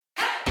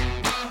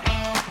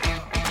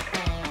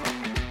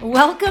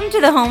Welcome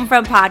to the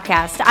Homefront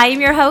Podcast. I am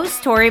your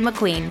host, Tori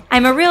McQueen.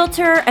 I'm a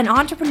realtor, an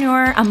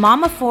entrepreneur, a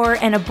mom of four,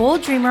 and a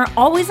bold dreamer,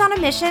 always on a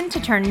mission to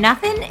turn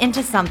nothing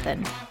into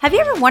something. Have you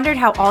ever wondered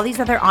how all these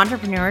other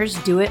entrepreneurs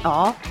do it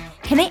all?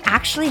 Can they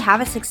actually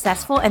have a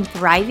successful and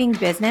thriving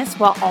business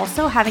while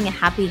also having a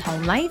happy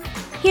home life?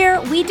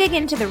 Here, we dig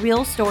into the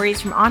real stories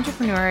from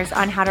entrepreneurs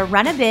on how to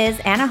run a biz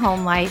and a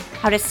home life,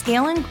 how to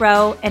scale and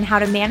grow, and how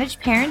to manage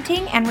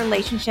parenting and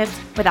relationships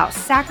without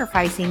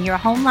sacrificing your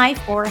home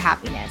life or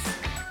happiness.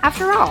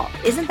 After all,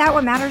 isn't that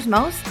what matters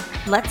most?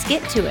 Let's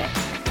get to it.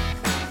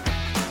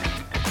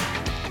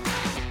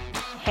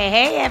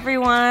 Hey,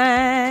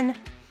 everyone.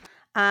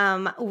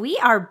 We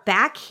are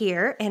back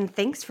here, and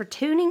thanks for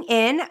tuning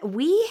in.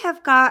 We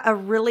have got a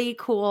really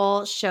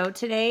cool show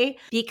today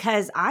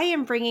because I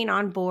am bringing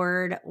on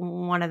board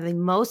one of the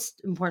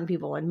most important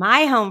people in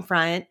my home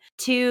front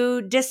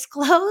to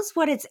disclose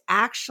what it's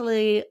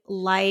actually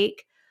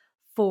like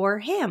for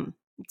him.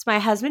 It's my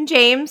husband,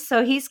 James.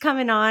 So he's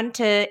coming on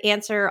to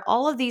answer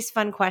all of these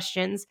fun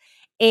questions.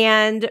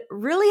 And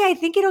really, I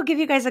think it'll give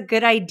you guys a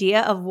good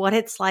idea of what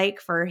it's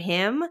like for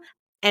him.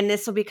 And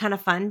this will be kind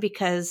of fun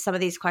because some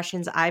of these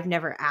questions I've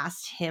never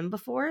asked him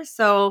before.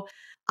 So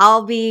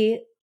I'll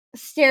be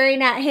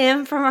staring at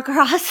him from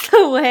across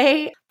the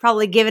way,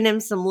 probably giving him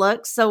some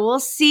looks. So we'll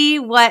see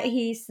what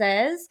he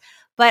says.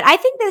 But I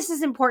think this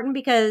is important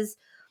because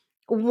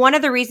one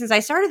of the reasons I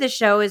started the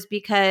show is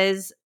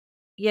because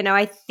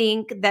I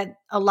think that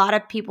a lot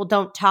of people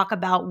don't talk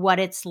about what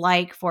it's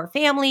like for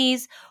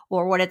families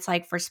or what it's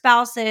like for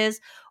spouses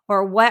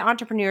or what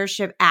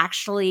entrepreneurship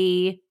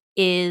actually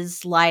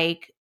is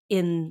like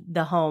in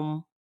the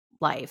home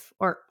life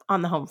or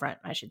on the home front,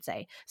 I should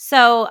say.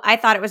 So I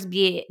thought it was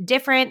be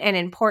different and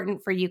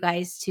important for you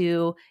guys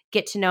to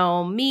get to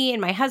know me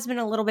and my husband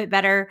a little bit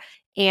better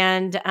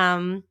and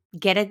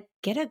get a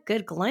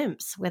good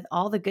glimpse with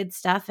all the good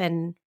stuff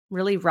and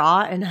really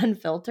raw and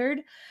unfiltered.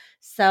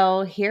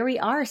 So here we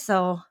are.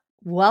 So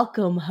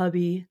welcome,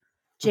 hubby.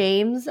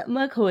 James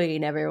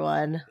McQueen,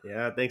 everyone.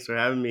 Yeah, thanks for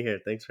having me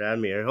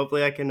here.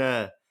 Hopefully I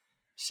can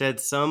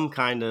shed some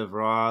kind of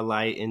raw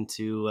light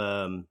into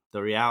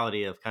the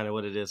reality of kind of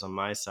what it is on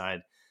my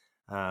side.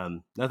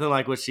 Nothing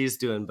like what she's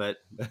doing, but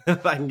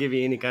if I can give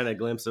you any kind of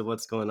glimpse of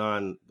what's going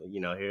on,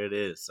 here it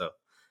is. So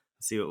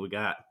let's see what we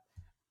got.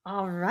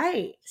 All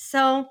right.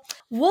 So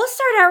we'll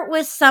start out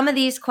with some of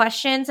these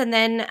questions and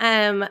then,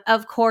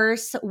 of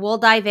course, we'll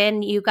dive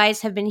in. You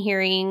guys have been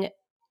hearing,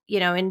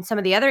 in some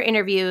of the other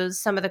interviews,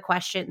 some of the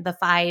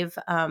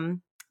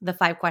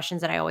five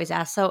questions that I always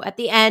ask. So at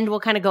the end,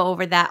 we'll kind of go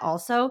over that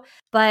also,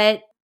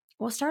 but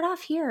we'll start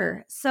off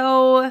here.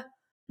 So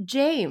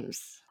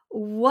James,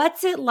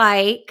 what's it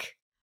like,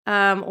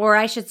 or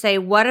I should say,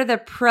 what are the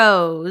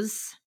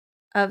pros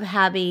of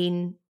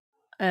having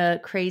a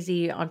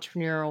crazy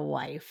entrepreneurial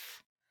wife?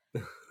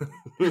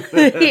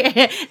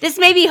 This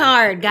may be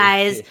hard,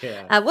 guys.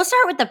 Yeah. We'll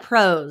start with the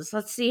pros.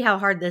 Let's see how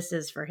hard this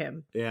is for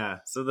him. Yeah.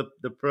 So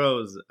the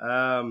pros,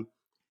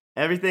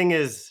 everything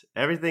is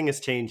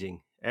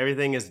changing.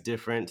 Everything is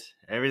different.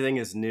 Everything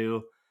is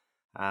new.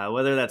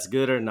 Whether that's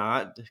good or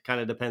not kind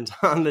of depends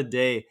on the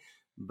day.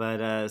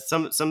 But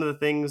some of the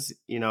things,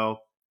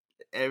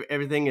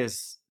 everything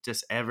is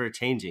just ever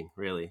changing,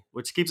 really,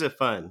 which keeps it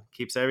fun,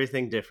 keeps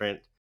everything different.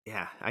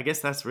 Yeah, I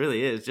guess that's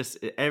really it. It's just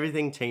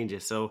everything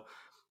changes. So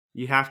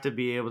you have to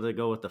be able to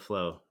go with the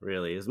flow,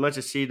 really. As much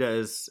as she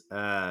does,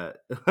 I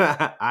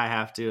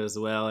have to as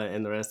well,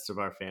 and the rest of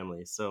our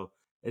family. So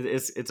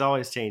it's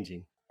always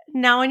changing.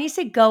 Now, when you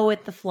say go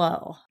with the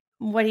flow,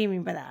 what do you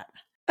mean by that?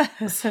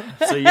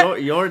 So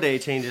your day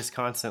changes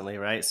constantly,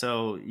 right?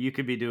 So you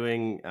could be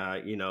doing,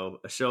 a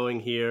showing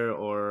here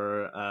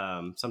or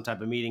some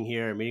type of meeting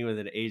here, a meeting with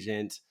an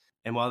agent,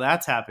 and while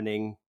that's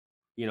happening,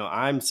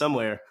 I'm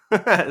somewhere.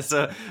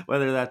 So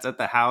whether that's at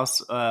the house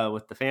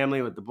with the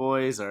family, with the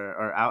boys,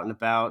 or out and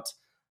about,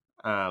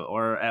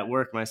 or at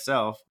work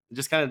myself, it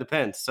just kind of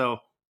depends. So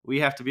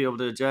we have to be able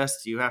to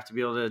adjust. You have to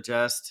be able to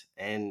adjust,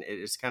 and it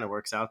just kind of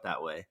works out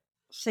that way.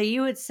 So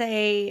you would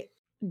say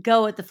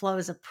go with the flow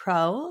is a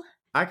pro?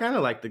 I kind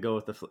of like to go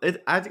with the flow.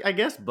 I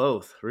guess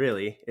both,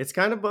 really. It's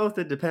kind of both.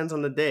 It depends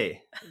on the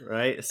day,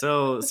 right?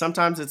 So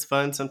sometimes it's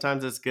fun,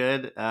 sometimes it's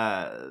good,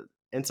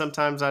 and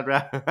sometimes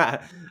I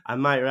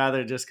might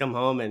rather just come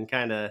home and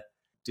kind of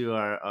do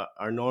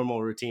our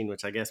normal routine,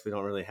 which I guess we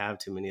don't really have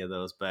too many of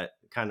those, but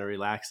kind of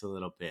relax a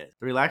little bit.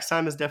 The relax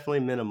time is definitely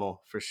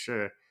minimal for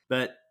sure,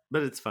 but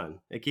it's fun.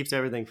 It keeps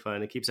everything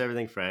fun. It keeps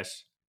everything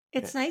fresh.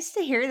 It's nice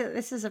to hear that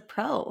this is a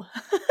pro.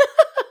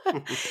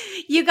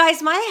 You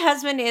guys, my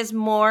husband is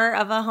more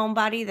of a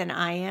homebody than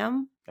I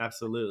am.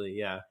 Absolutely,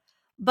 yeah.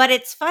 But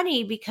it's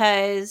funny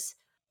because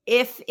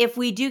if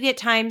we do get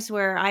times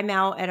where I'm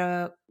out at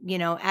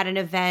at an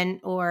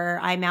event or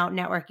I'm out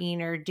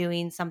networking or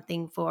doing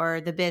something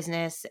for the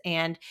business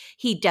and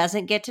he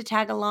doesn't get to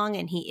tag along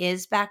and he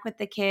is back with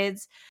the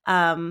kids,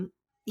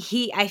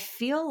 I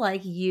feel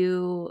like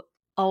you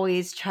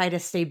always try to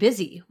stay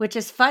busy, which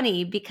is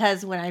funny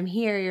because when I'm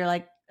here, you're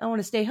like, I want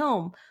to stay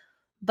home.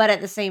 But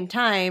at the same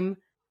time,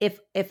 if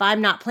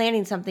I'm not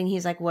planning something,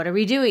 he's like, what are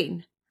we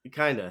doing?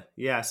 Kind of,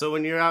 yeah. So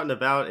when you're out and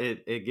about,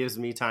 it gives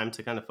me time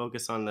to kind of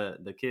focus on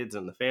the kids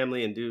and the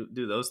family and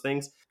do those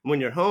things.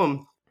 When you're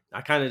home,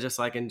 I kind of just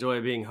like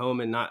enjoy being home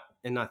and not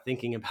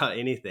thinking about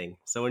anything.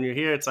 So when you're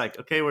here, it's like,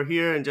 okay, we're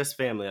here and just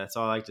family. That's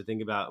all I like to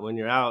think about. When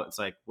you're out, it's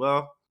like,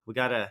 well, we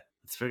gotta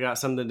let's figure out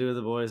something to do with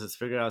the boys. Let's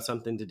figure out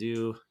something to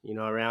do,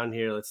 around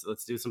here.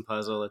 Let's do some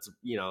puzzle. Let's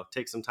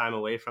take some time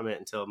away from it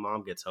until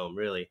mom gets home.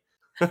 Really.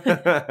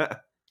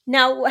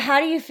 Now,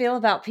 how do you feel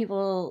about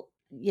people,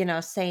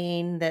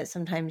 saying that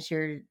sometimes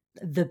you're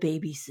the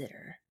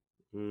babysitter?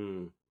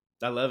 Mm,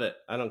 I love it.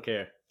 I don't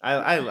care.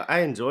 I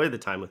enjoy the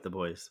time with the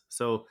boys.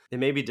 So it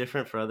may be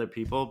different for other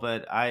people,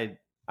 but I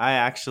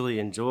actually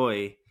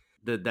enjoy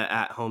the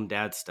at home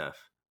dad stuff.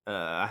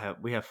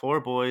 We have four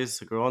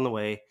boys, a girl on the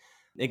way.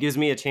 It gives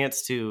me a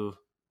chance to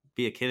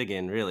be a kid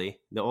again. Really,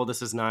 the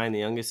oldest is 9, the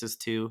youngest is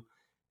 2,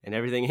 and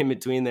everything in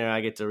between there,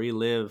 I get to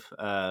relive,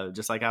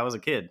 just like I was a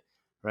kid.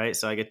 Right,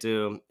 so I get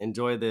to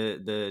enjoy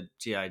the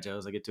GI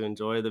Joes. I get to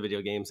enjoy the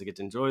video games. I get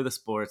to enjoy the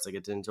sports. I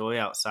get to enjoy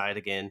outside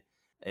again,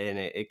 and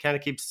it kind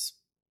of keeps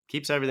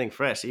everything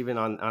fresh even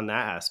on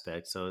that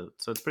aspect. So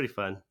it's pretty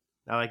fun.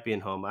 I like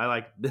being home. I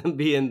like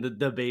being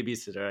the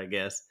babysitter, I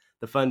guess,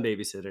 the fun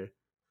babysitter.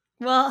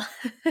 Well,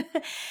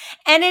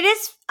 and it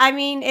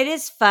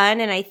is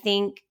fun. And I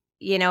think,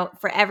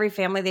 for every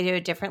family, they do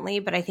it differently.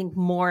 But I think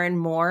more and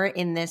more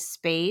in this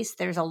space,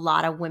 there's a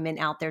lot of women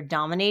out there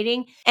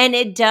dominating. And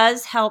it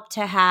does help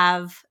to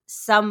have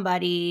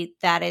somebody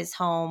that is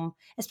home,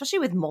 especially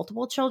with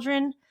multiple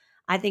children.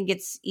 I think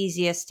it's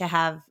easiest to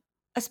have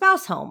a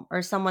spouse home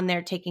or someone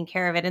there taking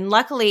care of it. And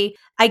luckily,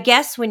 I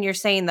guess when you're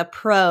saying the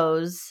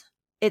pros,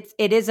 it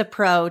is a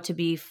pro to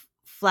be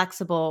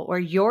flexible, or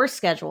your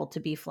schedule to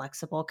be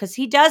flexible, because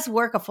he does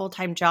work a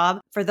full-time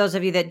job. For those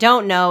of you that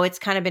don't know, it's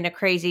kind of been a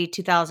crazy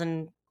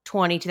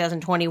 2020,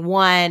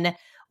 2021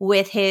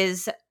 with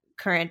his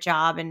current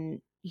job,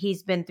 and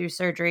he's been through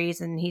surgeries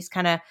and he's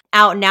kind of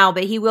out now,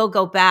 but he will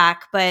go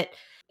back. But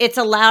it's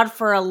allowed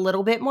for a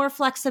little bit more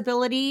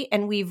flexibility,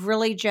 and we've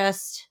really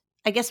just,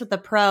 I guess, what the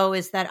pro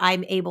is that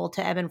I'm able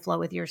to ebb and flow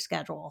with your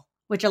schedule,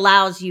 which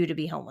allows you to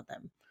be home with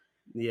them.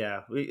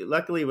 Yeah,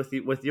 luckily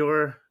with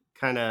your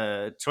kind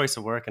of choice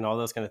of work and all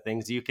those kind of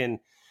things, you've been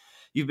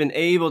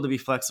able to be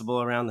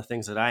flexible around the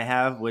things that I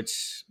have,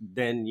 which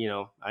then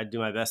I do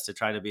my best to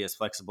try to be as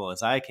flexible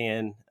as I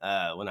can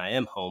when I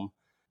am home.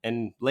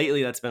 And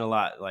lately, that's been a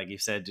lot, like you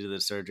said, due to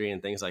the surgery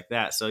and things like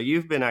that. So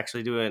you've been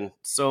actually doing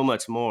so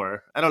much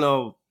more. I don't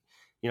know,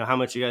 how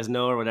much you guys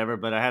know or whatever,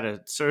 but I had a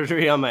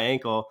surgery on my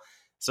ankle,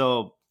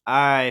 so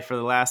I, for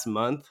the last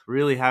month,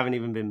 really haven't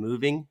even been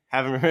moving,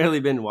 haven't really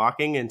been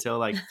walking until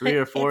like 3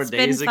 or 4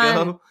 days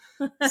ago.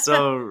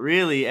 So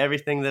really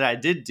everything that I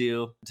did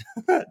do,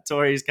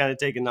 Tori's kind of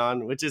taken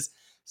on, which is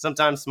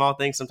sometimes small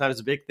things,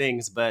 sometimes big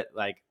things. But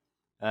like,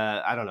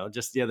 I don't know,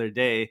 just the other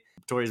day,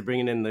 Tori's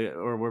bringing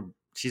in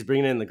she's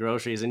bringing in the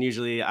groceries, and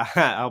usually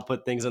I'll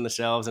put things on the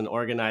shelves and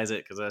organize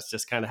it, because that's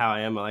just kind of how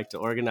I am. I like to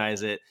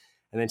organize it.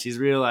 And then she's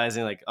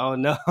realizing like, oh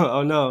no,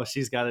 oh no,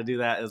 she's got to do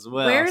that as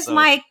well. Where's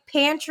my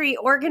pantry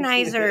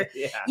organizer?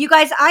 Yeah. You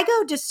guys, I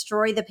go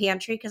destroy the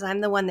pantry because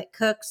I'm the one that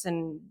cooks,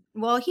 and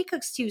well, he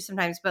cooks too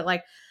sometimes, but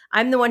like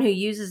I'm the one who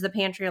uses the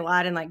pantry a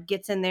lot and like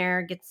gets in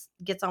there,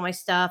 gets all my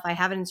stuff. I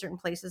have it in certain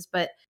places,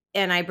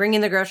 and I bring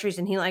in the groceries,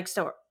 and he likes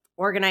to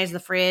organize the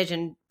fridge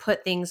and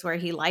put things where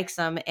he likes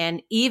them.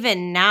 And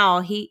even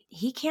now he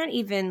can't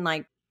even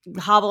like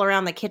hobble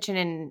around the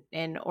kitchen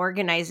and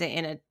organize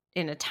it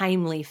in a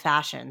timely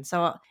fashion.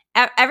 So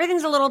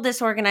everything's a little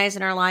disorganized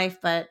in our life,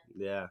 but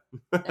Yeah.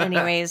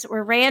 anyways,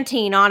 we're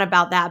ranting on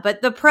about that.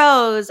 But the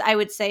pros, I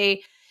would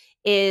say,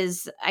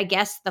 is, I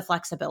guess, the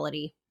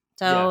flexibility.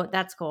 So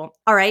that's cool.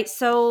 All right.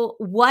 So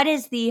what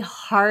is the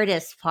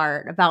hardest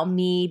part about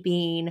me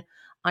being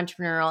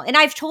entrepreneurial? And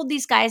I've told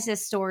these guys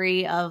this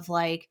story of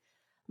like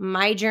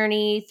my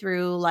journey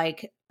through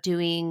like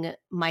doing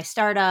my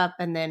startup,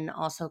 and then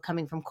also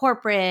coming from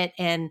corporate,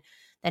 and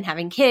then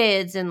having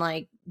kids, and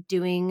like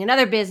doing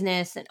another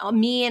business, and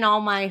me and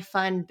all my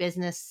fun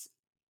business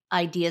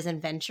ideas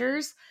and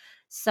ventures.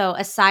 So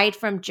aside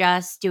from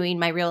just doing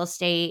my real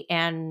estate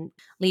and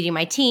leading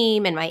my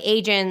team and my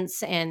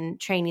agents and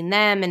training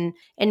them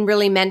and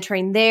really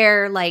mentoring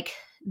there, like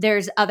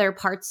there's other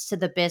parts to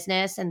the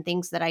business and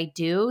things that I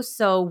do.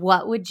 So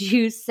what would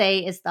you say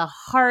is the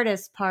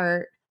hardest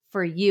part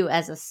for you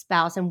as a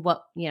spouse, and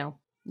what,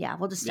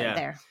 we'll just start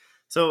there.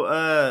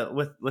 So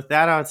with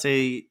that, I would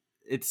say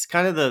it's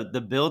kind of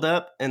the build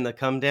up and the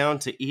come down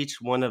to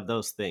each one of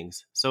those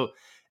things. So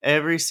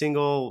every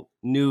single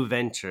new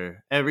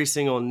venture, every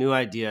single new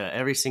idea,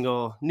 every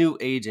single new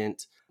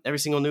agent, every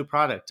single new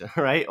product,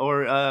 right?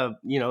 Or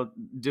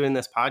doing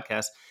this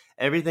podcast,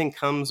 everything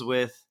comes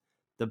with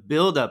the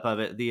buildup of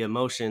it, the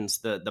emotions,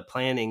 the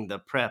planning, the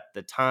prep,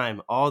 the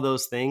time, all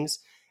those things.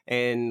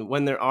 And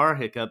when there are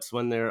hiccups,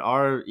 when there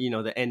are,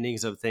 the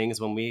endings of things,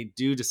 when we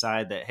do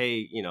decide that,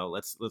 hey,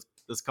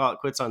 let's call it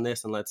quits on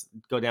this and let's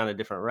go down a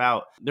different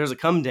route, there's a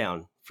come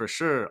down for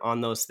sure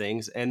on those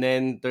things. And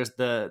then there's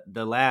the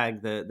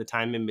lag, the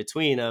time in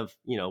between of,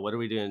 what are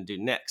we going to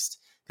do next?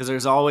 because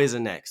there's always a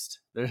next.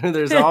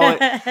 There's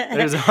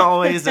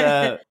always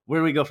where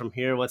do we go from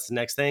here? What's the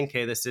next thing?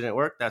 Okay, this didn't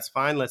work. That's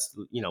fine. Let's,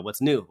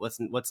 what's new?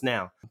 What's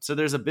now? So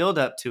there's a build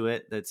up to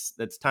it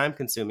that's time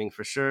consuming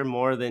for sure,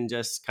 more than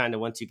just kind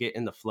of once you get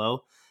in the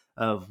flow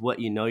of what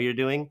you're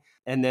doing.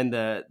 And then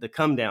the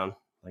come down,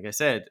 like I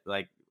said,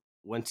 like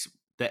once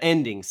the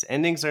endings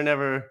are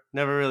never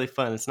really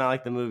fun. It's not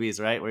like the movies,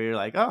 right, where you're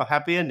like, oh,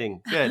 happy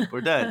ending, good, we're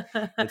done.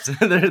 It's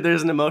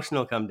there's an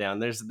emotional come down.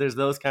 There's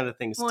those kind of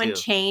things too.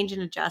 Change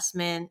and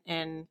adjustment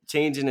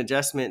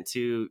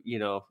to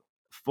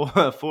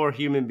for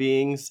human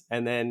beings,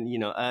 and then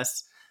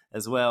us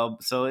as well.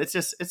 So it's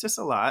just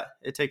a lot.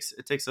 It takes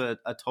a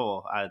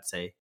toll, I'd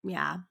say.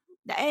 Yeah,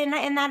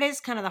 and that is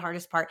kind of the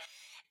hardest part.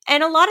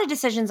 And a lot of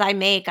decisions I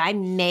make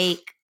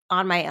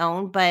on my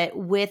own, but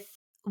with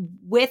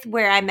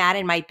where I'm at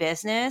in my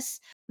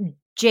business,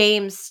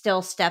 James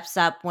still steps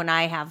up when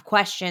I have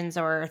questions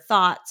or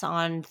thoughts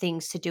on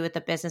things to do with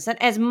the business.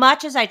 And as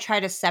much as I try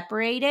to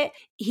separate it,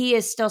 he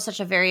is still such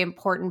a very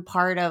important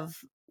part of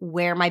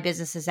where my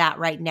business is at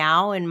right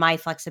now, and my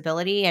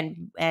flexibility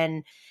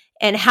and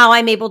how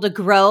I'm able to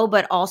grow,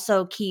 but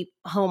also keep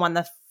home on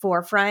the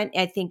forefront.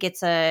 I think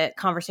it's a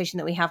conversation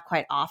that we have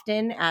quite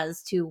often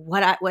as to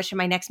what should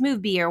my next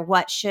move be, or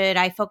what should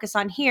I focus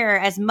on here.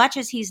 As much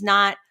as he's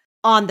not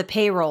on the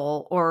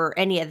payroll or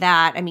any of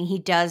that, I mean, he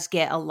does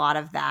get a lot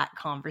of that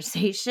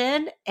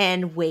conversation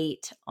and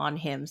weight on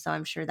him. So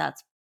I'm sure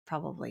that's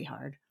probably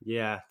hard.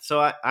 Yeah.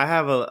 So I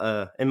have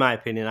in my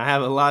opinion, I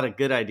have a lot of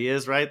good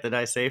ideas, right, that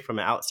I say from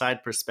an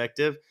outside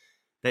perspective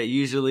that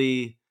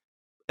usually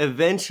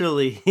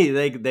eventually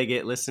they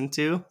get listened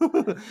to.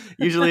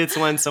 Usually it's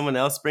when someone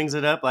else brings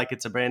it up, like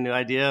it's a brand new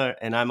idea,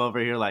 and I'm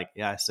over here like,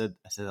 yeah, I said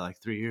that like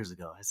 3 years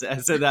ago. I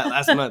said that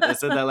last month. I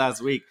said that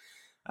last week.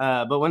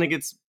 But when it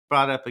gets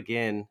brought up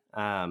again,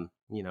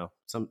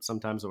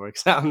 sometimes it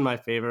works out in my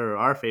favor, or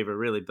our favor,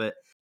 really. But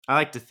I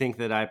like to think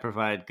that I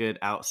provide good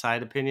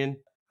outside opinion.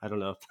 I don't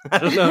know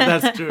if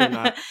that's true or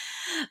not.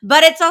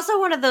 But it's also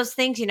one of those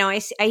things,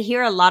 I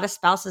hear a lot of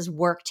spouses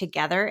work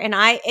together, and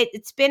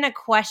it's been a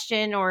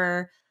question,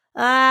 or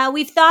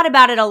we've thought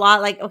about it a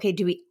lot. Like, okay,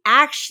 do we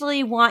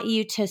actually want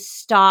you to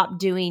stop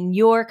doing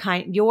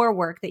your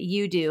work that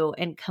you do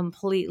and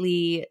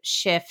completely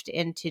shift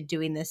into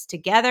doing this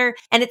together?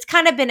 And it's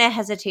kind of been a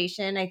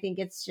hesitation. I think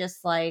it's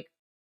just like,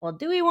 well,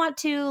 do we want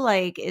to?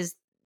 Like,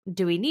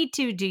 do we need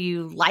to? Do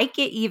you like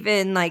it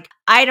even? Like,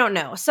 I don't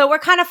know. So we're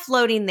kind of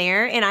floating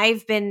there. And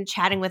I've been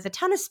chatting with a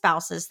ton of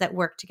spouses that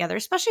work together,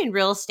 especially in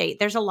real estate.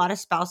 There's a lot of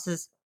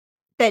spouses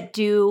that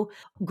do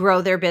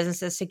grow their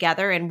businesses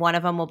together. And one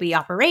of them will be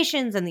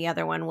operations, and the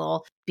other one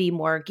will be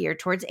more geared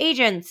towards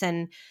agents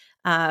and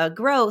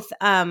growth.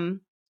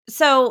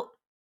 So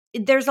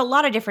there's a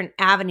lot of different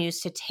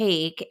avenues to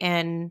take.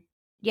 And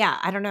yeah,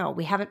 I don't know.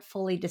 We haven't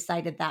fully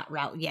decided that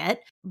route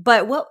yet.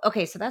 But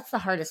okay, so that's the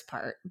hardest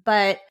part.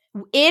 But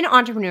in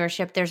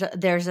entrepreneurship,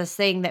 there's this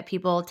thing that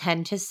people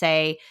tend to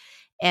say,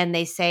 and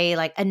they say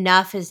like,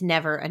 enough is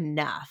never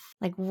enough.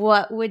 Like,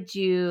 what would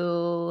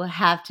you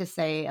have to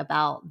say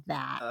about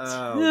that?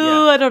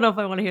 Yeah. I don't know if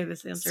I want to hear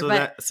this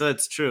answer. So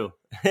it's true.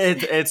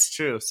 It's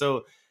true.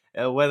 So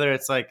whether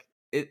it's like,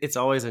 it's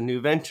always a new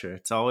venture,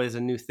 it's always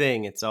a new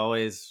thing. It's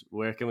always,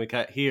 where can we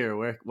cut here?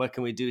 What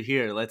can we do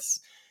here?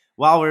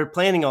 While we're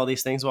planning all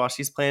these things, while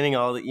she's planning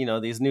all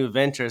these new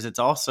ventures, it's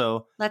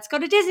also, let's go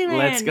to Disneyland.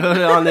 Let's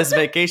go on this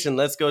vacation.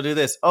 Let's go do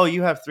this. Oh,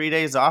 you have 3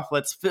 days off.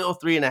 Let's fill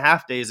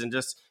 3.5 days and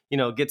just,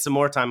 get some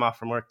more time off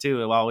from work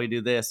too while we do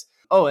this.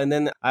 Oh, and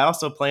then I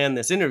also plan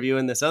this interview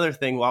and this other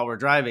thing while we're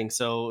driving.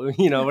 So,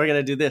 we're going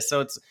to do this.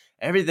 So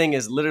everything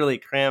is literally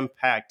cram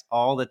packed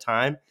all the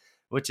time,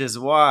 which is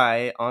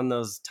why on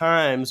those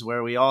times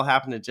where we all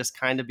happen to just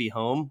kind of be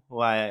home,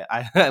 why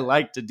I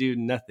like to do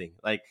nothing,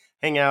 like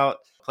hang out,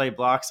 play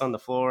blocks on the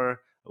floor,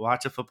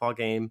 watch a football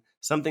game,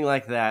 something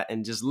like that,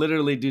 and just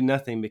literally do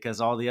nothing, because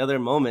all the other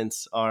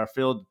moments are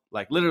filled,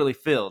 like literally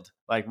filled,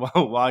 like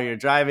while you're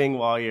driving,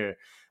 while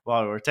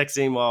we're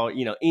texting, while,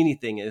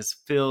 anything is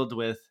filled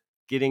with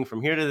getting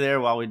from here to there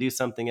while we do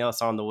something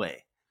else on the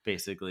way,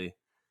 basically.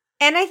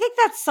 And I think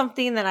that's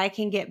something that I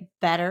can get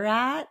better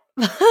at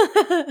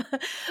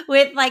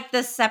with like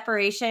the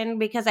separation,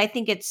 because I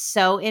think it's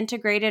so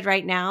integrated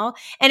right now.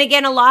 And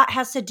again, a lot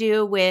has to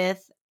do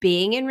with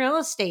being in real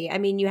estate. I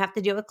mean, you have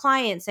to deal with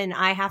clients, and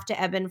I have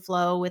to ebb and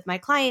flow with my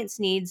clients'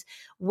 needs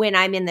when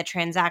I'm in the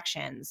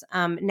transactions.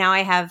 Now I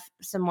have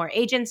some more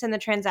agents in the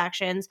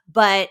transactions,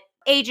 but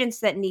agents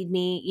that need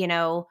me,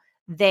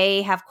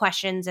 they have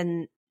questions,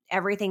 and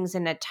everything's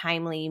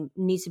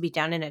needs to be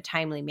done in a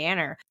timely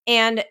manner.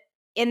 And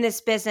in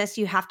this business,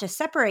 you have to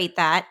separate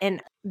that.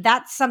 And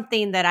that's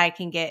something that I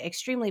can get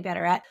extremely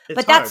better at.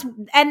 But that's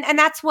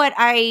that's what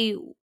I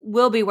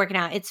will be working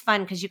out. It's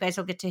fun because you guys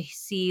will get to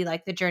see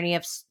like the journey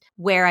of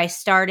where I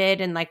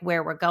started and like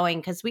where we're going,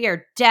 because we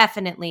are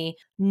definitely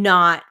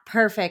not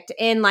perfect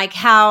in like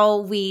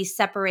how we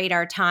separate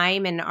our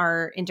time and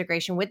our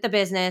integration with the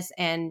business,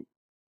 and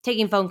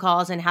taking phone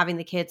calls and having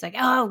the kids like,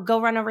 oh, go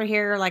run over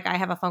here. Like, I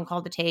have a phone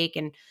call to take,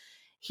 and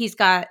he's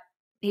got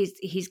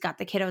he's got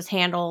the kiddos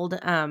handled.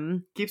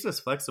 Keeps us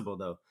flexible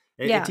though.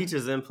 It Yeah.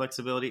 teaches them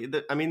flexibility.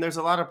 I mean, there's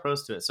a lot of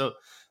pros to it. So,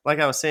 like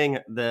I was saying,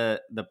 the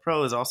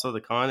pro is also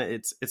the con.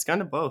 It's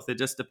kind of both. It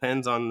just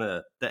depends on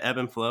the ebb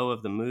and flow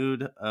of the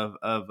mood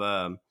of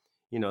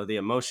the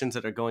emotions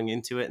that are going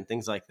into it and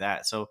things like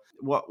that. So,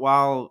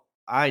 while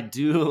I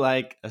do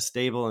like a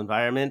stable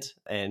environment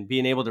and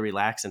being able to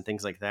relax and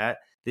things like that,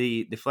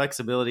 the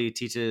flexibility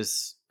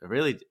teaches.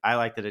 Really, I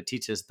like that it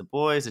teaches the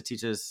boys. It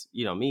teaches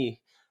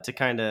me to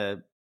kind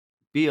of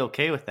be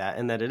okay with that,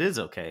 and that it is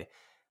okay,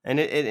 and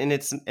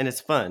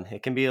it's fun.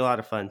 It can be a lot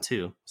of fun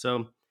too.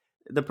 So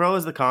the pro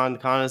is the con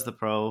is the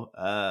pro,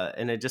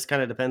 and it just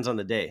kind of depends on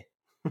the day.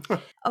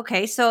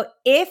 Okay, so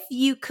if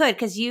you could,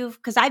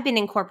 because I've been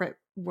in corporate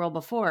world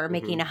before,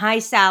 making Mhm. a high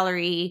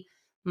salary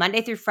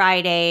Monday through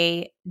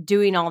Friday,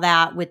 doing all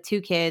that with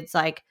 2 kids,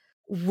 like,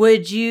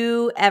 would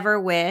you ever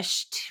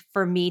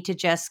for me to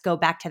just go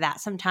back to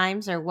that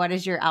sometimes, or what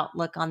is your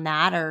outlook on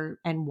that,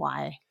 and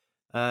why?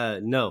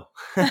 No.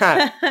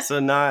 So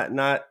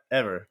not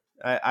ever.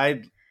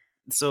 I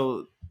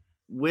so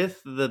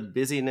with the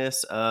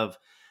busyness of,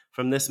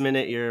 from this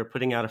minute you're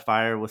putting out a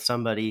fire with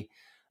somebody,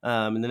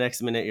 and the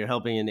next minute you're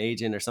helping an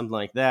agent or something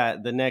like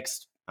that. The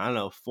next, I don't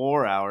know,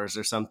 4 hours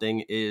or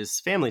something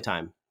is family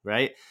time,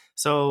 right?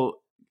 So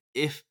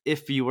if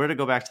you were to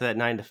go back to that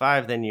 9 to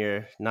 5, then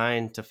you're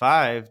 9 to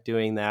 5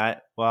 doing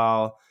that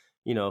while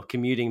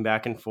commuting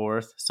back and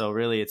forth. So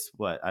really, it's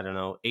what, I don't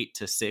know, 8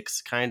 to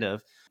 6 kind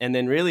of, and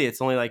then really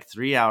it's only like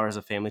 3 hours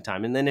of family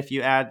time. And then if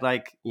you add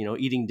like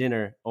eating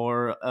dinner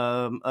or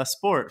a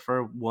sport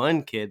for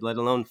one kid, let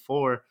alone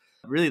four,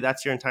 really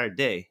that's your entire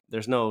day.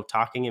 There's no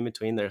talking in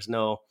between. There's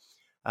no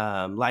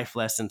life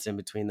lessons in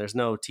between. There's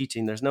no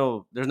teaching. There's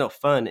no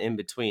fun in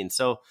between.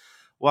 So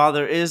while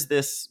there is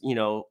this,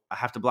 I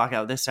have to block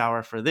out this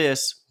hour for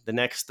this, the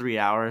next 3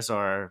 hours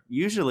are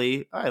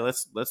usually, all right,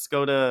 let's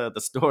go to the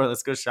store,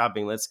 let's go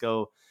shopping, let's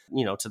go,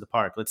 to the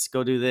park, let's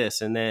go do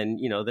this. And then,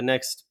 the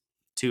next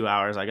 2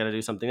 hours, I got to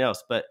do something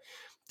else. But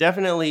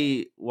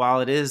definitely,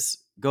 while it is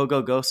go,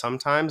 go, go,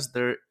 sometimes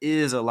there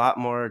is a lot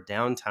more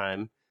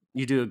downtime.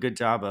 You do a good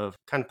job of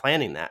kind of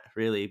planning that,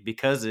 really,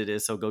 because it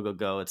is so go, go,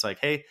 go. It's like,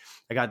 hey,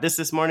 I got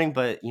this morning,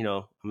 but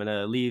I'm going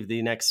to leave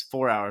the next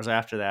 4 hours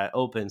after that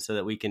open so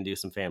that we can do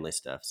some family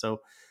stuff.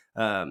 So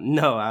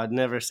no, I would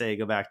never say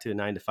go back to a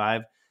 9 to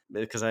 5,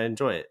 because I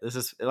enjoy it. This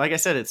is, like I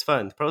said, it's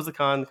fun. The pros, the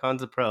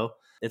con's the pro.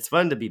 It's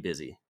fun to be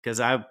busy,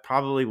 because I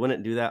probably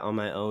wouldn't do that on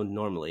my own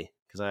normally,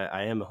 because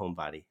I am a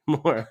homebody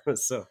more.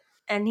 So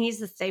And he's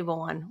the stable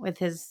one with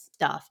his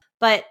stuff.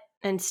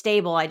 And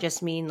stable, I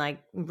just mean like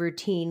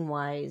routine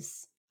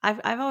wise.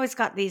 I've always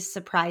got these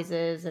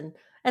surprises, and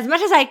as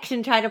much as I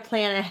can try to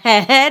plan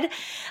ahead,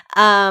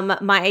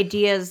 my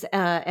ideas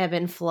ebb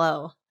and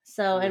flow.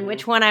 So, and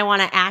which one I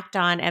want to act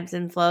on ebbs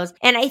and flows.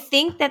 And I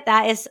think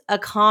that is a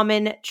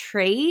common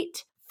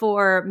trait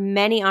for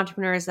many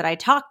entrepreneurs that I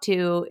talk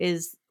to,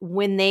 is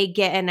when they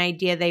get an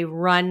idea, they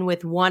run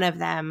with one of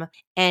them,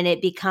 and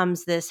it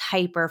becomes this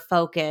hyper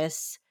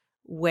focus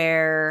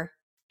where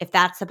if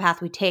that's the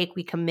path we take,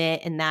 we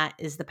commit, and that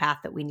is the path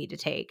that we need to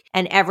take.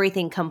 And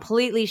everything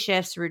completely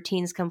shifts,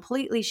 routines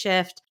completely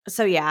shift.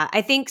 So yeah,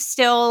 I think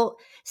still,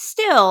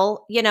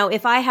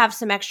 if I have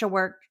some extra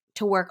work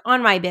to work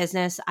on my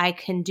business, I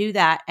can do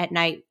that at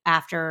night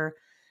after,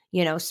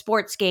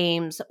 sports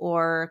games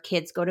or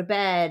kids go to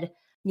bed.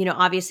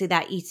 Obviously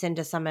that eats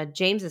into some of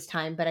James's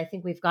time, but I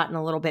think we've gotten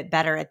a little bit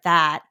better at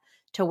that,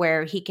 to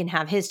where he can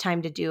have his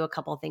time to do a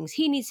couple of things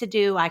he needs to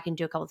do. I can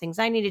do a couple of things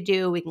I need to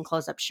do. We can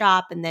close up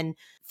shop and then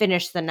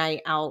finish the night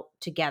out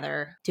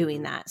together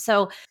doing that.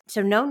 So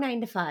no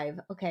 9 to 5.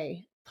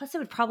 Okay. Plus it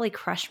would probably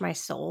crush my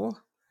soul.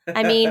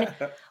 I mean,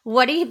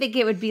 what do you think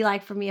it would be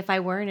like for me if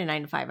I were in a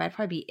 9 to 5? I'd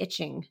probably be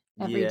itching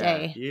every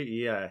day.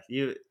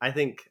 I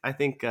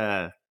think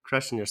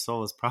crushing your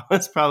soul is probably,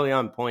 is probably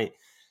on point.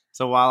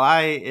 So while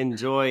I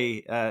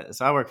enjoy,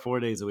 so I work 4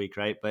 days a week,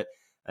 right? But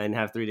and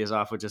have 3 days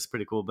off, which is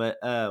pretty cool. But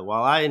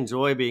while I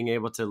enjoy being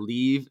able to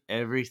leave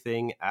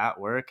everything at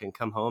work and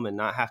come home and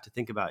not have to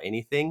think about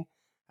anything,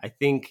 I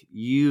think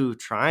you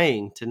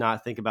trying to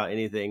not think about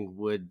anything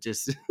would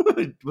just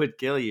would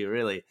kill you.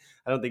 Really,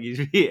 I don't think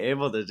you'd be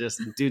able to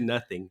just do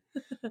nothing.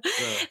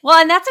 So, Well,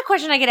 and that's a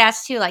question I get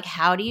asked too. Like,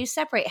 how do you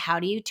separate? How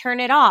do you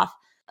turn it off?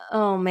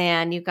 Oh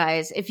man, you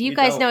guys, if you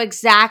guys know don't.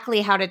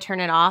 exactly how to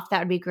turn it off, that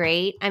would be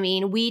great. I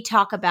mean, we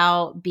talk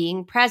about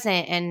being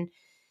present and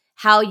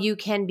how you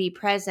can be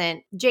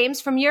present.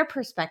 James, from your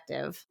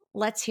perspective,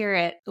 let's hear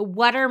it.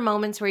 What are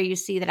moments where you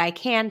see that I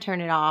can turn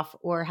it off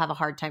or have a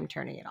hard time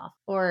turning it off?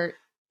 Or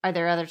are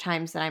there other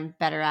times that I'm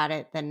better at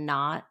it than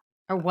not?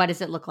 Or what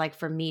does it look like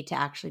for me to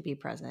actually be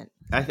present?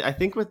 I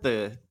think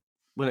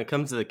when it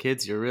comes to the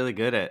kids, you're really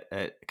good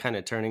at kind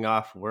of turning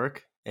off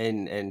work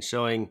and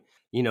showing,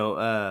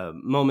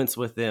 moments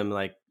with them,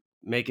 like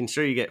making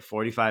sure you get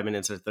 45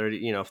 minutes or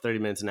 30, 30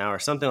 minutes an hour,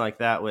 something like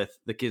that with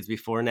the kids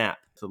before nap,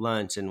 to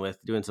lunch, and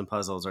with doing some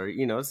puzzles, or,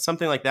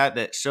 something like that,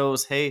 that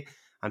shows, hey,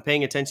 I'm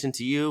paying attention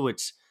to you,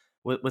 which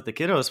with the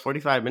kiddos,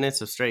 45 minutes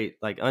of straight,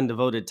 like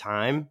undevoted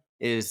time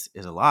is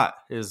a lot,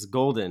 is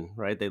golden,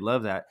 right? They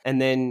love that. And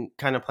then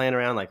kind of plan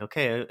around like,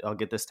 okay, I'll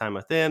get this time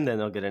with them, then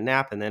they'll get a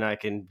nap, and then I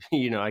can,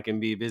 I can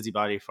be a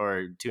busybody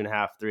for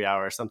 2.5, 3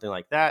 hours, something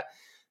like that.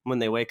 When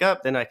they wake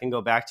up, then I can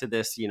go back to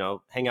this,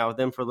 hang out with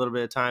them for a little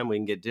bit of time. We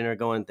can get dinner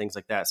going, things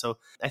like that. So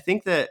I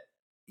think that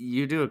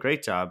you do a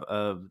great job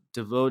of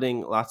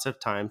devoting lots of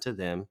time to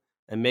them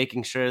and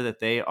making sure that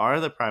they are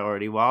the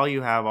priority while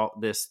you have all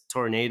this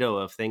tornado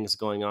of things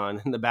going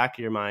on in the back of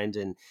your mind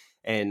and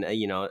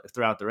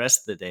throughout the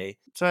rest of the day.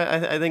 So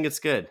I think it's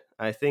good.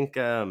 I think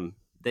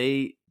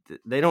they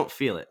don't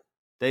feel it.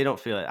 They don't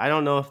feel it. I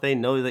don't know if they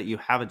know that you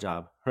have a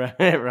job, right?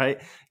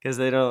 Right? Because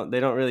they don't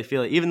really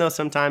feel it. Even though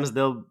sometimes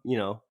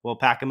we'll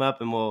pack them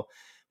up and we'll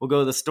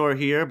go to the store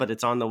here, but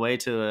it's on the way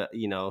to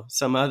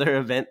some other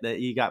event that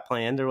you got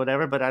planned or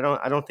whatever. But I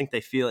don't think they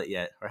feel it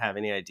yet or have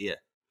any idea.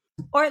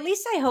 Or at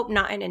least I hope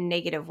not in a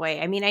negative way.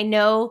 I mean, I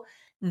know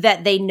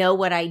that they know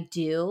what I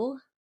do,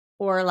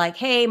 or like,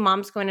 hey,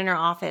 mom's going in her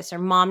office, or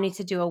mom needs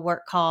to do a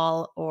work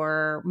call,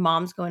 or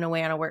mom's going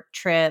away on a work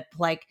trip.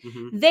 Like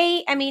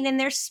and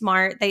they're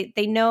smart.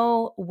 They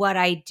know what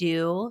I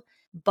do,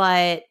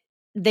 but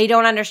they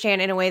don't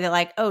understand in a way that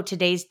like, oh,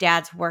 today's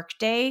dad's work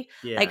day.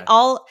 Yeah. Like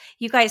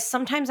you guys,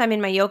 sometimes I'm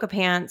in my yoga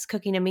pants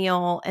cooking a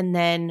meal and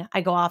then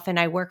I go off and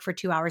I work for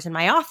 2 hours in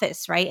my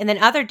office, right? And then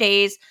other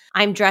days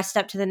I'm dressed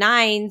up to the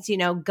nines,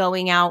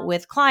 going out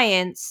with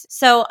clients.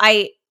 So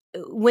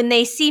when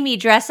they see me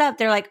dress up,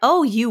 they're like,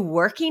 oh, you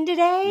working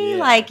today? Yeah.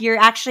 Like you're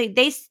actually,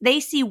 they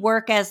see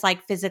work as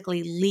like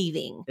physically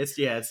leaving. It's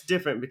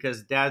different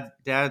because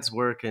dad's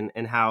work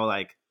and how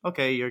like,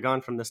 okay, you're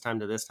gone from this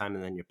time to this time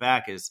and then you're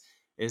back is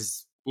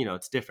it's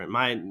different.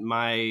 My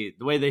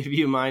the way they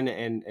view mine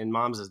and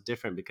mom's is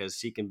different because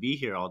she can be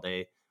here all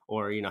day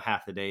or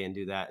half the day and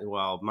do that,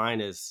 while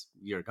mine is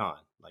you're gone,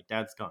 like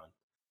dad's gone.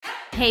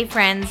 Hey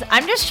friends,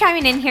 I'm just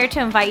chiming in here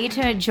to invite you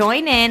to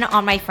join in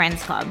on my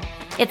Friends Club.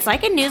 It's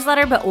like a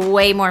newsletter, but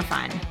way more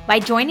fun. By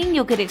joining,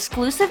 you'll get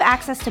exclusive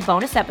access to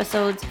bonus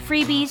episodes,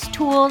 freebies,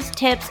 tools,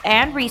 tips,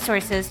 and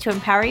resources to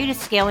empower you to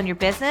scale in your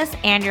business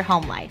and your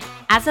home life.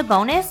 As a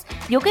bonus,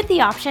 you'll get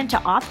the option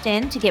to opt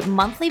in to get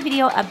monthly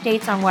video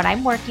updates on what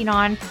I'm working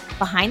on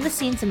behind the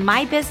scenes in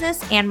my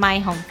business and my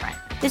home front.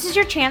 This is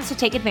your chance to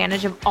take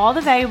advantage of all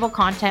the valuable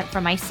content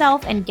from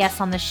myself and guests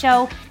on the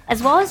show,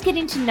 as well as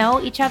getting to know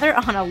each other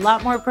on a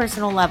lot more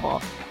personal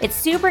level. It's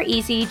super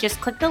easy. Just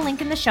click the link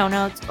in the show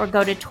notes or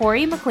go to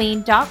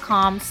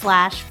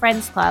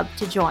ToriMcLean.com/friendsclub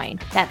to join.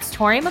 That's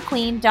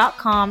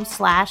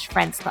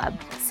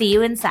ToriMcLean.com/friendsclub. See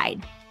you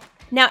inside.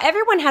 Now,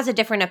 everyone has a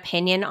different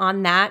opinion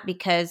on that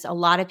because a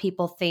lot of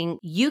people think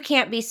you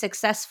can't be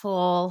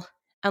successful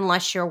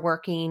unless you're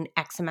working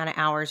X amount of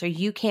hours, or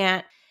you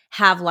can't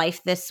have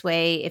life this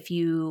way if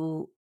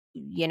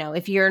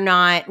if you're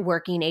not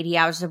working 80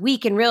 hours a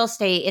week in real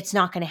estate, it's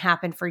not going to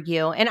happen for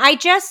you. And I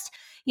just,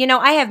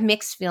 I have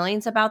mixed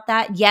feelings about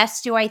that.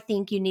 Yes, do I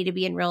think you need to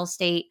be in real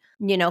estate,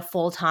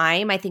 full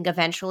time? I think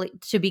eventually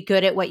to be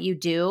good at what you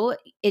do,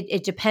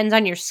 it depends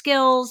on your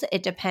skills.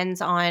 It depends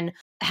on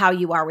how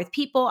you are with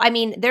people. I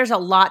mean, there's a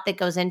lot that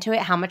goes into it.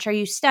 How much are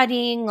you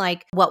studying?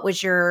 Like, what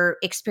was your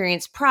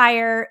experience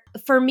prior?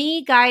 For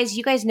me, guys,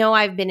 you guys know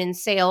I've been in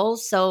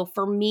sales. So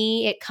for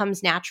me, it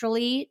comes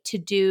naturally to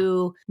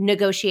do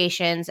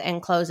negotiations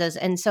and closes.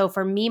 And so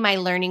for me, my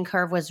learning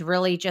curve was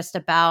really just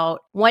about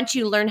once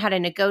you learn how to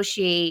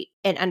negotiate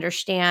and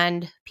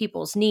understand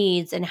people's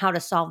needs and how to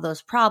solve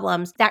those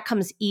problems, that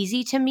comes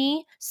easy to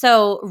me.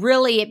 So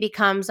really it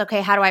becomes,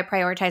 okay, how do I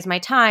prioritize my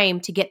time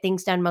to get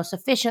things done most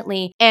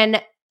efficiently? And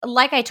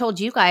like I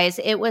told you guys,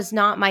 it was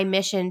not my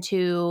mission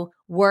to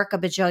work a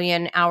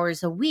bajillion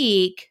hours a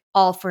week,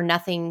 all for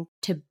nothing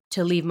to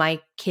leave my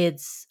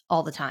kids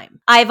all the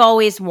time. I've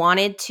always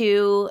wanted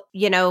to,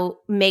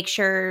 make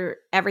sure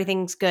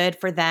everything's good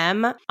for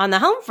them on the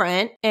home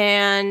front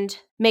and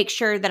make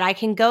sure that I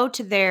can go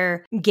to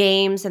their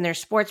games and their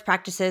sports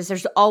practices.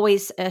 There's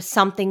always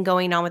something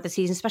going on with the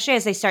season, especially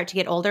as they start to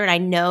get older. And I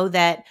know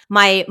that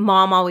my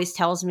mom always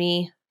tells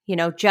me,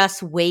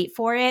 just wait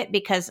for it,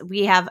 because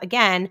we have,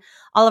 again,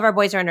 all of our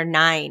boys are under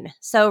 9.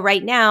 So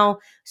right now,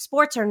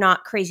 sports are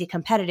not crazy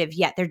competitive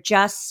yet. They're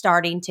just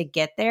starting to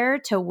get there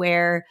to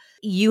where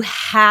you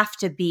have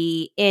to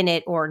be in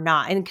it or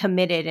not, and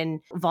committed and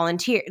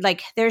volunteer.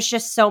 Like there's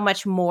just so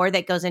much more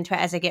that goes into it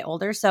as I get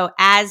older. So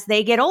as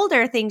they get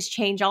older, things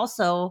change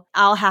also.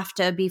 I'll have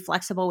to be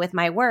flexible with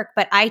my work,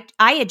 but I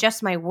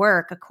adjust my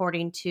work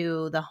according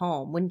to the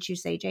home. Wouldn't you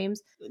say,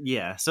 James?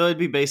 Yeah. So it'd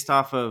be based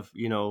off of,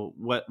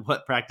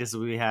 what practice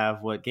we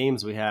have, what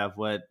games we have,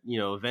 what,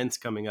 events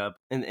coming up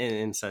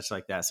and such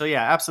like that. So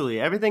yeah, absolutely.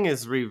 Everything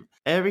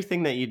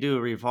that you do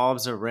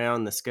revolves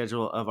around the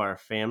schedule of our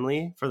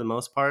family for the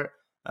most part.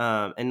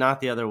 And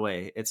not the other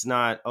way. It's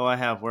not, oh, I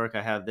have work,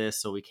 I have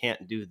this, so we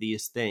can't do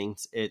these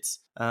things. It's,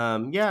 I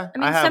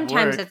have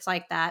sometimes work, it's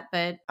like that,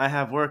 but I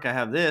have work, I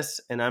have this,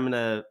 and I'm going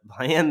to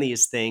plan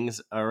these things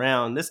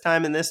around this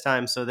time and this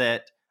time so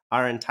that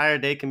our entire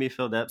day can be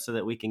filled up so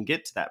that we can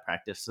get to that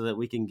practice, so that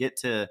we can get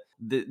to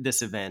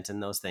this event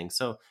and those things.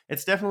 So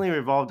it's definitely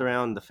revolved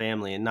around the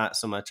family and not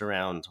so much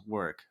around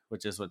work,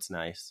 which is what's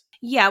nice.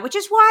 Yeah, which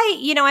is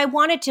why, I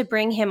wanted to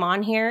bring him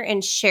on here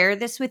and share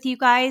this with you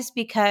guys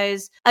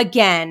because,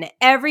 again,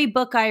 every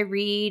book I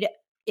read,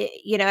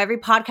 every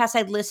podcast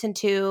I listen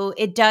to,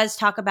 it does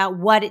talk about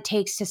what it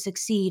takes to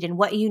succeed and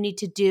what you need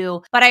to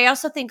do. But I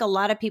also think a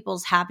lot of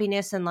people's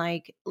happiness and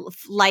like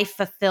life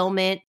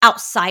fulfillment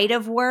outside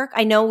of work,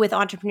 I know with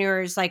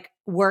entrepreneurs, like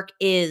work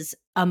is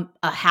a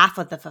half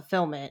of the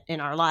fulfillment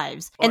in our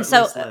lives. Or and at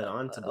so, least led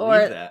on to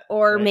believe that,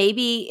 or right?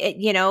 maybe,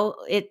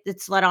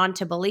 it's led on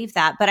to believe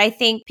that. But I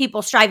think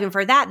people striving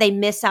for that, they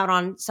miss out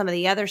on some of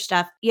the other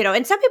stuff,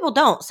 and some people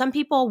don't. Some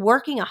people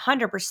working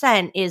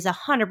 100% is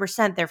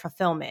 100% their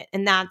fulfillment.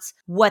 And that's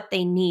what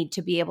they need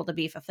to be able to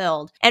be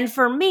fulfilled. And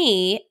for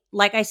me,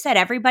 like I said,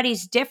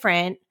 everybody's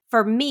different.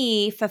 For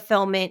me,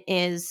 fulfillment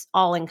is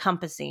all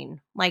encompassing,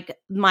 like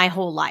my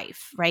whole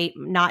life, right?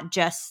 Not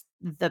just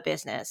the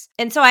business.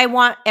 And so I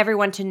want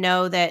everyone to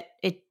know that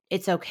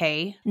it's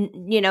okay,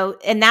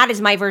 and that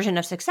is my version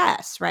of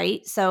success,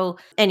 right? So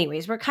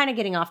anyways, we're kind of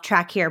getting off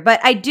track here,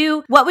 but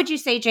what would you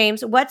say,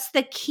 James? What's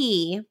the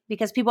key?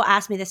 Because people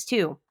ask me this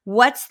too.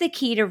 What's the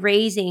key to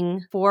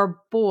raising 4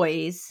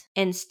 boys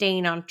and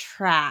staying on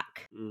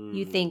track,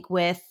 you think,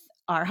 with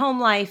our home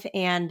life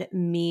and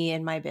me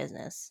and my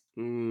business?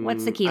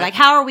 What's the key? Like,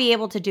 how are we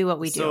able to do what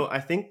we do? So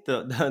I think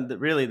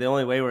really the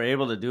only way we're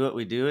able to do what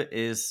we do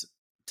is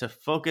to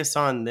focus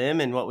on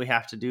them and what we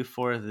have to do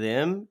for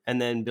them,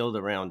 and then build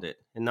around it,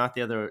 and not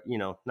the other,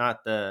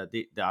 not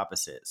the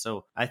opposite.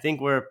 So I think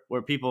where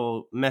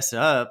people mess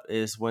up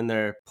is when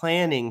they're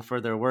planning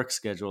for their work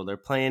schedule, they're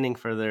planning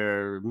for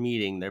their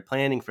meeting, they're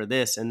planning for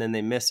this, and then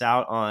they miss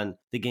out on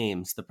the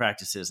games, the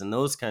practices, and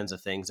those kinds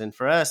of things. And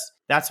for us,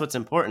 that's what's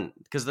important,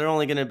 because they're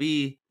only going to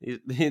be,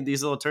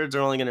 these little turds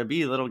are only going to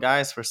be little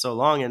guys for so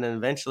long, and then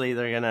eventually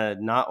they're going to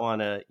not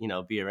want to,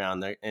 be around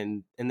there,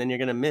 and then you're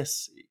going to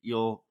miss.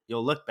 You'll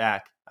look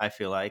back, I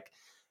feel like,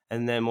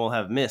 and then we'll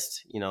have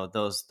missed,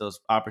 those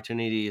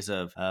opportunities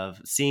of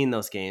seeing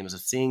those games, of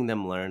seeing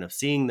them learn, of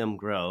seeing them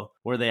grow,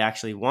 where they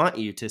actually want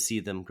you to see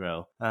them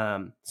grow.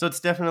 So it's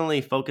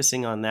definitely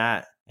focusing on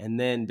that and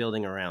then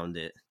building around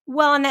it.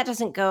 Well, and that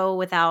doesn't go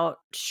without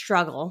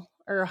struggle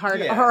or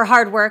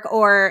hard work,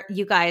 or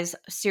you guys,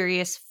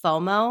 serious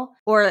FOMO,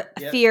 or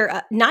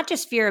fear, not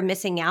just fear of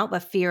missing out,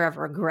 but fear of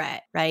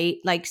regret, right?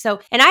 Like, so,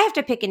 and I have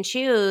to pick and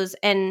choose.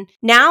 And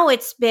now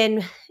it's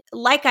been,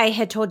 like I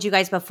had told you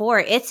guys before,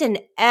 it's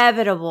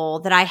inevitable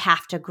that I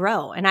have to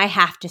grow and I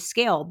have to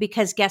scale,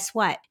 because guess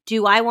what?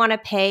 Do I want to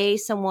pay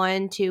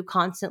someone to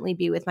constantly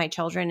be with my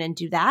children and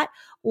do that?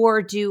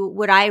 Or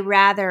would I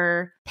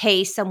rather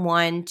pay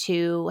someone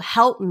to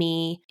help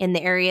me in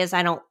the areas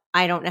I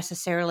don't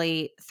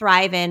necessarily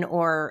thrive in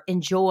or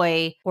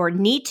enjoy or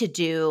need to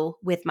do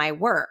with my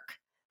work,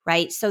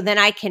 right? So then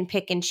I can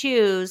pick and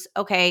choose,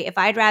 okay, if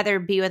I'd rather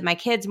be with my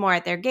kids more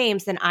at their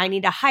games, then I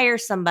need to hire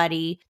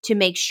somebody to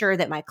make sure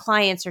that my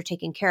clients are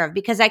taken care of,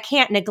 because I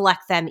can't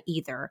neglect them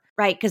either,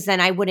 right? Because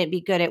then I wouldn't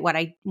be good at what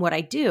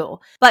I do.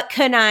 But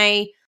can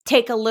I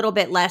take a little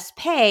bit less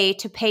pay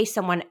to pay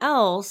someone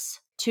else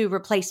to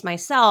replace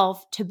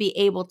myself to be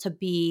able to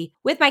be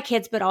with my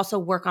kids, but also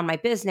work on my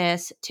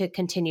business to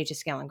continue to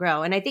scale and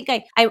grow? And I think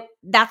I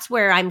that's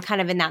where I'm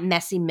kind of in that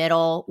messy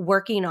middle,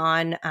 working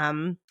on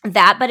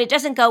that, but it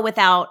doesn't go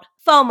without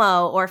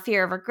FOMO or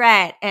fear of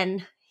regret.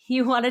 And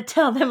you want to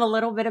tell them a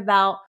little bit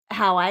about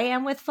how I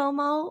am with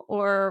FOMO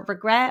or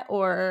regret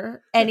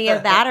or any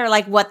of that, or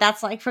like what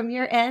that's like from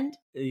your end?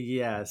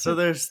 Yeah. So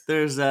there's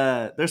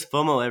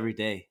FOMO every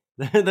day.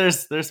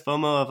 There's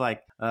FOMO of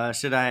like,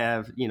 should I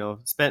have,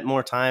 spent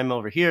more time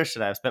over here?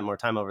 Should I have spent more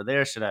time over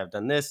there? Should I have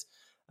done this?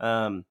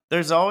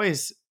 There's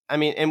always,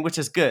 and which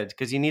is good,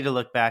 because you need to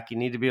look back. You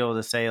need to be able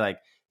to say, like,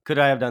 could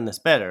I have done this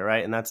better?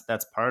 Right. And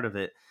that's part of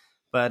it.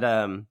 But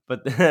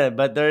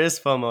but there is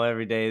FOMO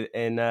every day.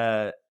 And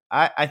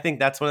I think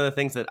that's one of the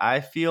things that I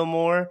feel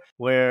more,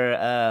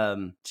 where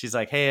she's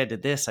like, hey, I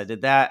did this, I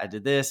did that, I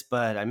did this,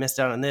 but I missed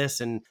out on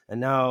this. And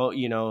now,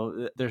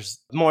 there's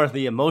more of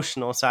the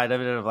emotional side of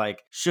it, of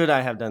like, should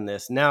I have done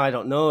this? Now I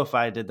don't know if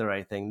I did the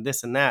right thing,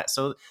 this and that.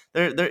 So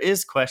there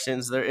is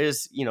questions, there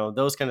is,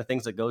 those kind of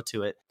things that go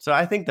to it. So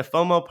I think the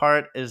FOMO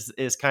part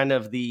is kind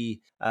of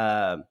the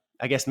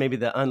I guess maybe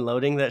the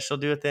unloading that she'll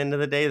do at the end of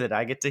the day, that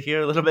I get to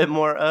hear a little bit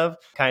more of,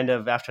 kind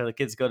of after the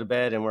kids go to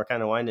bed and we're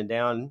kind of winding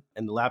down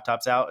and the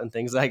laptop's out and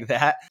things like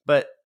that.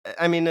 But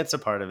it's a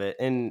part of it.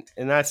 And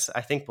that's,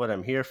 I think, what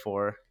I'm here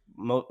for.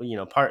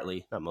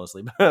 Partly, not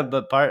mostly,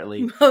 but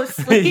partly.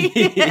 Mostly.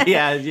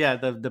 yeah,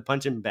 the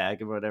punching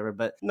bag or whatever.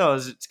 But no,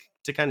 it's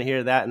to kind of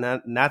hear that.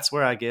 And that's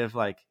where I give,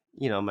 like,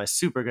 my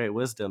super great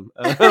wisdom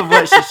of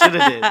what she should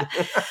have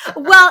did.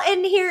 Well,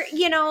 and here,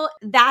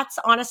 that's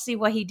honestly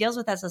what he deals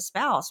with as a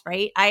spouse,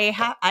 right?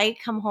 I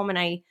come home and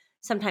I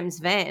sometimes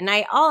vent, and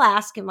I'll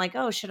ask him, like,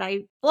 oh,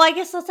 I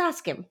guess let's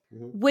ask him.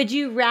 Mm-hmm. Would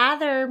you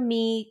rather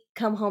me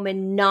come home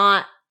and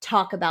not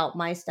talk about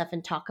my stuff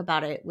and talk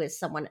about it with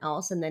someone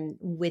else, and then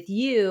with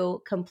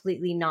you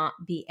completely not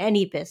be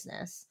any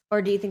business?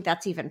 Or do you think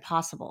that's even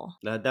possible?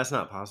 That's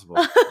not possible.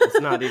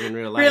 It's not even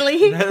real life.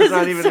 Really? That's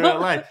not even real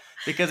life,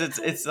 because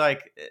it's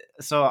like,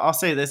 so I'll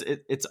say this,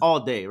 it's all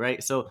day,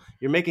 right? So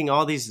you're making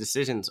all these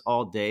decisions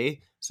all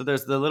day. So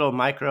there's the little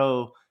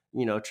micro,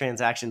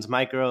 transactions,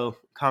 micro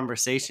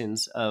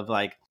conversations of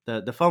like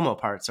the FOMO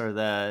parts or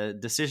the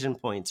decision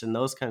points and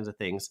those kinds of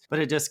things. But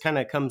it just kind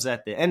of comes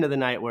at the end of the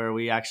night where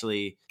we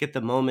actually get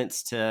the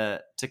moments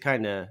to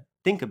kind of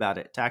think about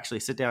it, to actually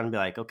sit down and be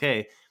like,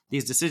 okay,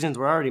 these decisions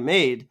were already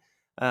made,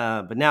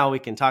 but now we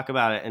can talk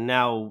about it. And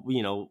now,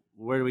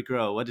 where do we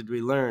grow? What did we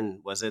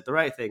learn? Was it the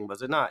right thing?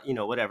 Was it not?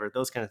 Whatever,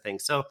 those kind of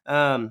things. So,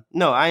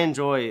 no, I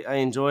enjoy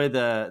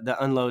the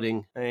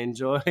unloading. I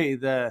enjoy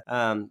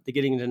the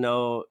getting to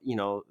know,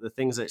 the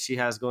things that she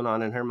has going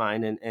on in her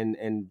mind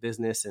and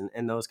business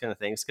and those kind of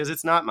things. Cause this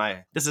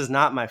is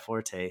not my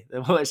forte,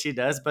 what she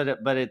does,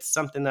 but it's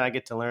something that I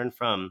get to learn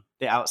from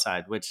the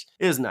outside, which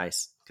is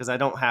nice, because I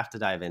don't have to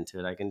dive into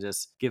it. I can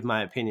just give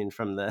my opinion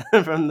from the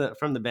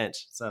from the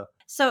bench. So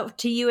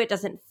to you, it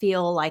doesn't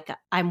feel like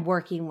I'm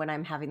working when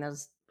I'm having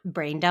those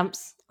brain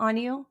dumps on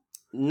you?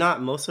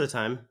 Not most of the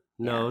time.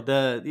 No,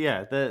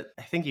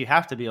 I think you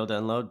have to be able to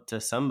unload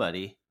to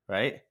somebody,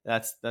 right?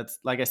 That's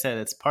like I said,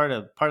 it's part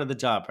of the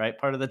job, right?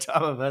 Part of the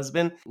job of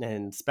husband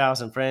and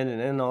spouse and friend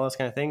and all those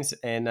kind of things,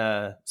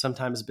 and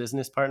sometimes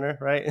business partner,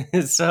 right?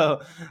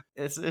 So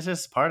it's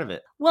just part of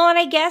it. Well, and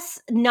I guess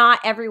not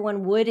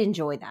everyone would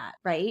enjoy that,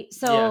 right?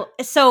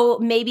 So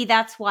maybe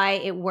that's why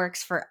it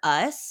works for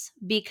us,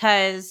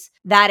 because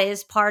that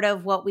is part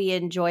of what we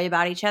enjoy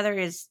about each other.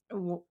 Is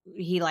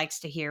he likes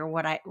to hear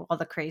all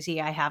the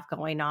crazy I have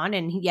going on,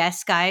 and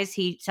yes, guys,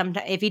 he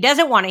sometimes, if he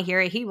doesn't want to hear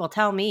it, he will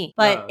tell me.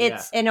 But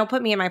and he'll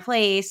put me in my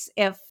place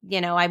if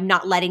I'm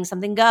not letting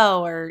something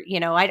go, or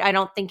I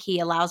don't think he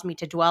allows me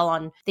to dwell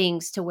on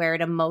things to where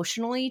it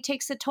emotionally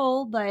takes a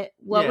toll. But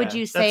what would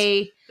you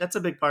say? That's a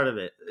big part of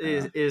it.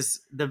 Is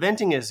the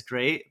venting is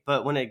great,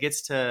 but when it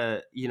gets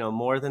to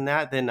more than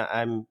that, then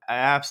I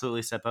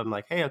absolutely step up. I'm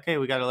like, hey, okay,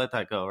 we got to let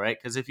that go, right?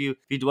 Because if you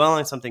dwell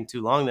on something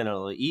too long, then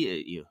it'll eat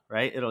at you,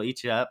 right? It'll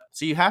eat you up.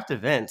 So you have to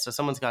vent. So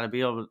someone's got to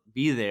be able to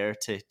be there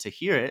to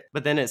hear it.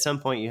 But then at some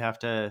point you have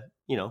to,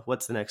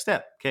 what's the next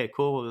step? Okay,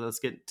 cool. Well, let's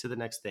get to the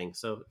next thing.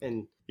 So,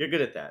 and you're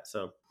good at that.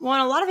 So, well,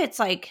 and a lot of it's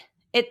like,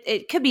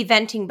 it could be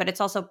venting, but it's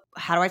also,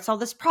 how do I solve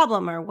this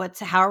problem? Or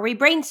how are we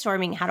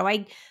brainstorming? How do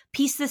I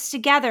piece this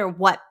together?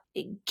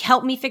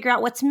 Help me figure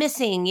out what's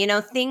missing,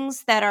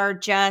 things that are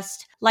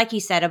just, like you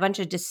said, a bunch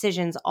of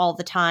decisions all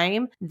the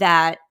time,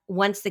 that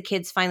once the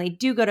kids finally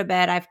do go to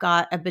bed, I've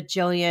got a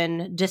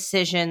bajillion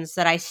decisions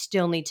that I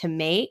still need to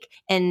make.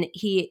 And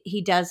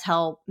he does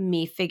help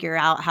me figure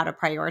out how to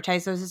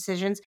prioritize those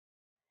decisions.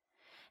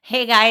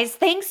 Hey guys,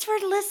 thanks for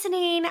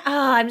listening. Oh,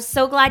 I'm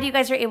so glad you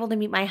guys are able to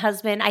meet my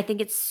husband. I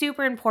think it's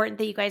super important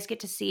that you guys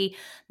get to see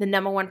the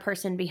number one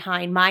person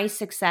behind my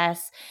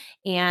success,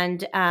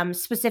 and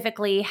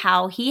specifically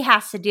how he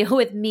has to deal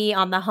with me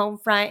on the home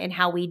front and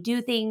how we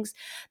do things,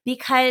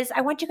 because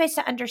I want you guys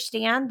to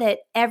understand that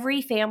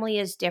every family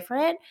is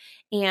different,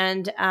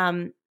 and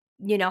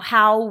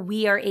how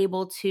we are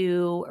able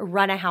to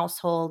run a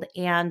household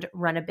and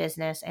run a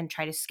business and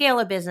try to scale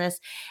a business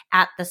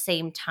at the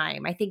same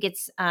time. I think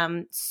it's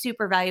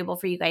super valuable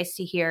for you guys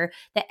to hear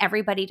that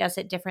everybody does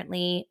it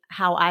differently.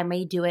 How I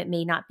may do it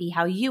may not be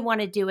how you want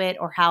to do it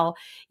or how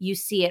you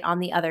see it on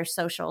the other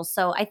socials.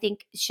 So I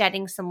think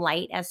shedding some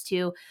light as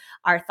to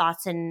our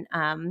thoughts and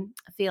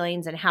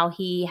feelings, and how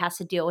he has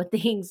to deal with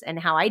things and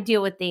how I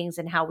deal with things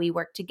and how we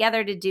work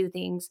together to do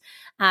things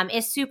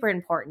is super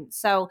important.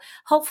 So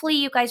hopefully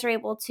you guys are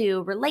able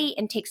to relate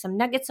and take some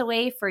nuggets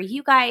away for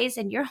you guys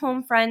and your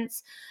home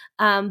fronts.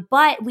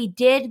 But we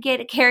did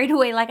get carried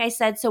away, like I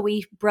said, so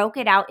we broke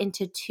it out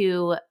into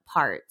 2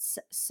 parts.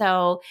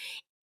 So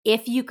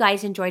if you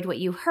guys enjoyed what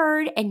you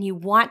heard and you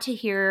want to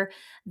hear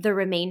the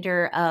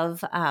remainder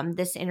of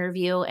this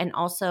interview, and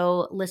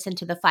also listen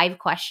to the 5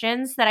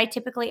 questions that I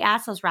typically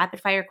ask, those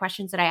rapid fire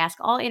questions that I ask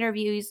all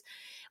interviews,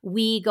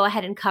 we go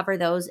ahead and cover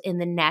those in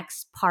the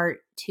next part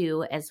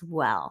 2 as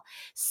well.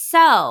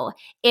 So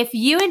if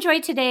you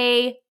enjoyed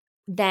today,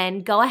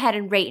 then go ahead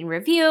and rate and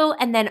review,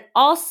 and then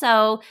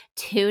also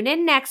tune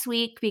in next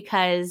week,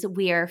 because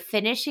we are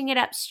finishing it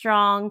up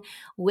strong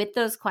with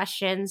those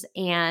questions,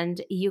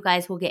 and you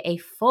guys will get a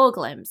full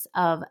glimpse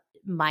of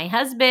my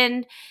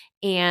husband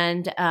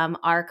and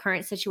our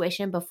current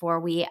situation before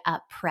we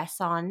press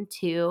on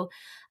to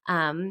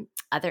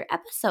other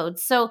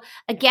episodes. So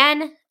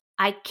again,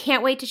 I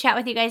can't wait to chat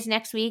with you guys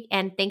next week,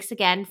 and thanks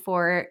again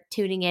for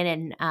tuning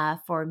in and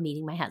for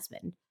meeting my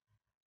husband.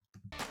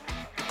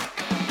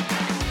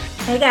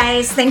 Hey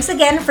guys, thanks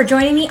again for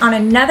joining me on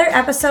another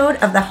episode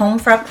of the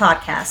Homefront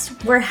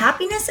Podcast, where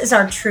happiness is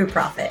our true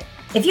profit.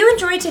 If you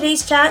enjoyed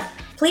today's chat,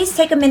 please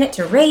take a minute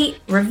to rate,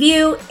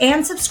 review,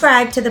 and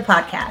subscribe to the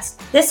podcast.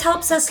 This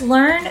helps us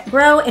learn,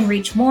 grow, and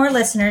reach more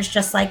listeners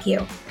just like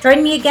you.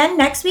 Join me again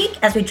next week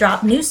as we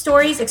drop new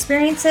stories,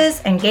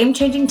 experiences, and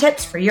game-changing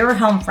tips for your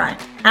home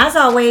front. As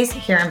always,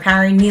 here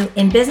empowering you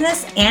in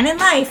business and in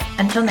life.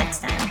 Until next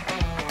time.